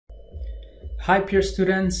Hi Pierce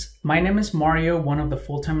students, my name is Mario, one of the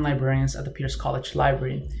full-time librarians at the Pierce College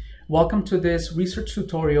Library. Welcome to this research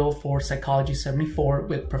tutorial for Psychology 74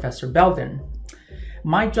 with Professor Belden.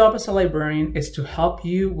 My job as a librarian is to help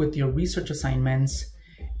you with your research assignments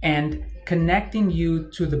and connecting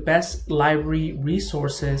you to the best library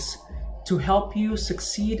resources to help you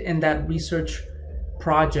succeed in that research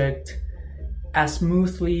project as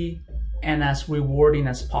smoothly and as rewarding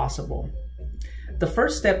as possible. The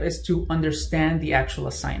first step is to understand the actual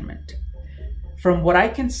assignment. From what I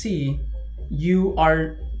can see, you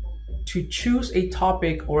are to choose a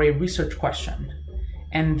topic or a research question,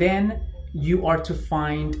 and then you are to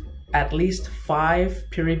find at least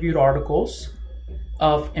 5 peer-reviewed articles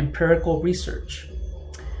of empirical research.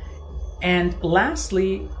 And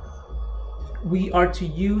lastly, we are to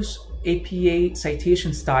use APA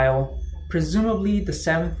citation style, presumably the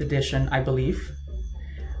 7th edition, I believe,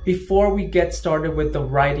 before we get started with the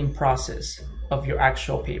writing process of your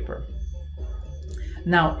actual paper.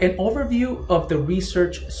 Now, an overview of the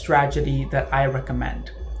research strategy that I recommend.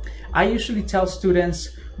 I usually tell students,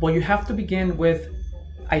 well, you have to begin with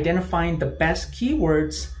identifying the best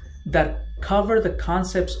keywords that cover the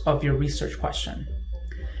concepts of your research question.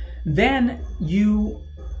 Then you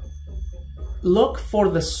look for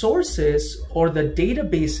the sources or the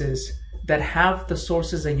databases that have the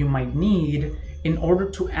sources that you might need in order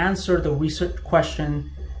to answer the research question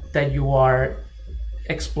that you are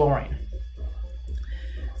exploring.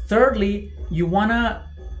 Thirdly, you wanna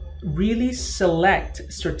really select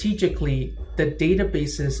strategically the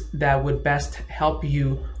databases that would best help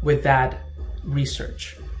you with that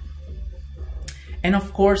research. And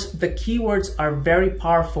of course, the keywords are very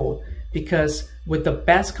powerful because with the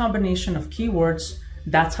best combination of keywords,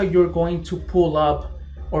 that's how you're going to pull up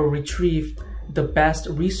or retrieve the best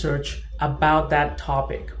research about that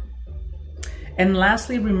topic. And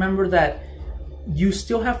lastly, remember that you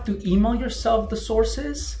still have to email yourself the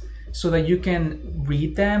sources so that you can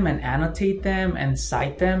read them and annotate them and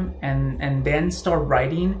cite them and then start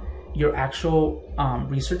writing your actual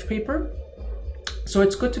research paper. So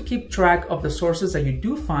it's good to keep track of the sources that you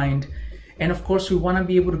do find. And of course, we want to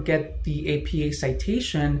be able to get the APA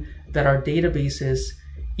citation that our databases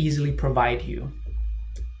easily provide you.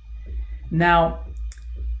 Now,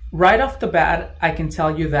 right off the bat, I can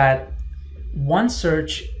tell you that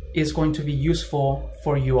OneSearch is going to be useful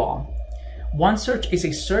for you all. OneSearch is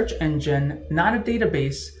a search engine, not a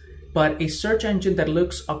database, but a search engine that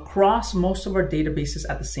looks across most of our databases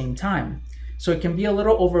at the same time. So it can be a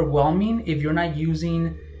little overwhelming if you're not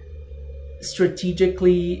using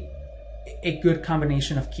strategically a good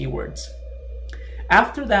combination of keywords.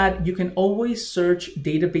 After that, you can always search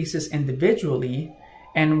databases individually,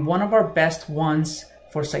 and one of our best ones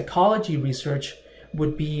for psychology research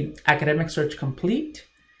would be Academic Search Complete,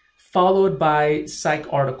 followed by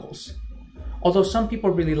Psych Articles. Although some people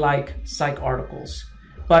really like Psych Articles,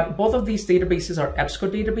 but both of these databases are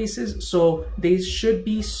EBSCO databases, so they should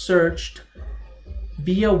be searched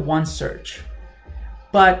via OneSearch.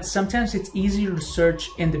 But sometimes it's easier to search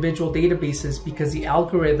individual databases because the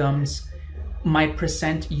algorithms might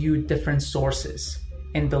present you different sources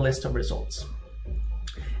in the list of results.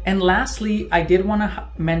 And lastly, I did want to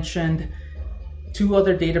mention 2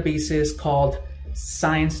 other databases called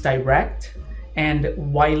Science Direct and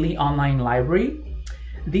Wiley Online Library.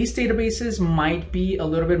 These databases might be a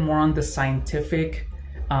little bit more on the scientific,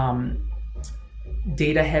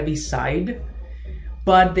 data-heavy side,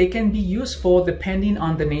 but they can be useful depending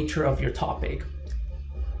on the nature of your topic.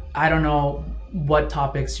 I don't know what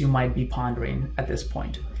topics you might be pondering at this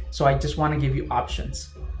point, so I just want to give you options.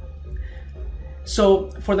 So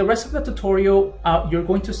for the rest of the tutorial, you're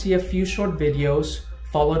going to see a few short videos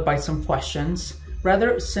followed by some questions,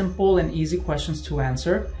 rather simple and easy questions to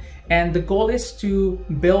answer. And the goal is to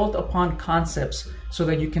build upon concepts so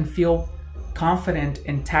that you can feel confident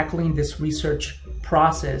in tackling this research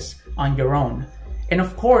process on your own. And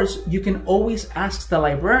of course, you can always ask the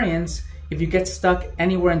librarians if you get stuck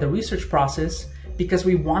anywhere in the research process, because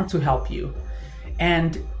we want to help you.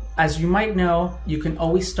 And as you might know, you can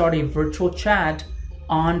always start a virtual chat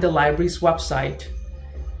on the library's website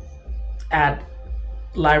at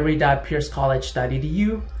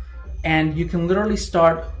library.piercecollege.edu, and you can literally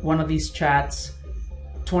start one of these chats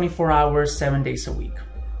 24 hours, 7 days a week.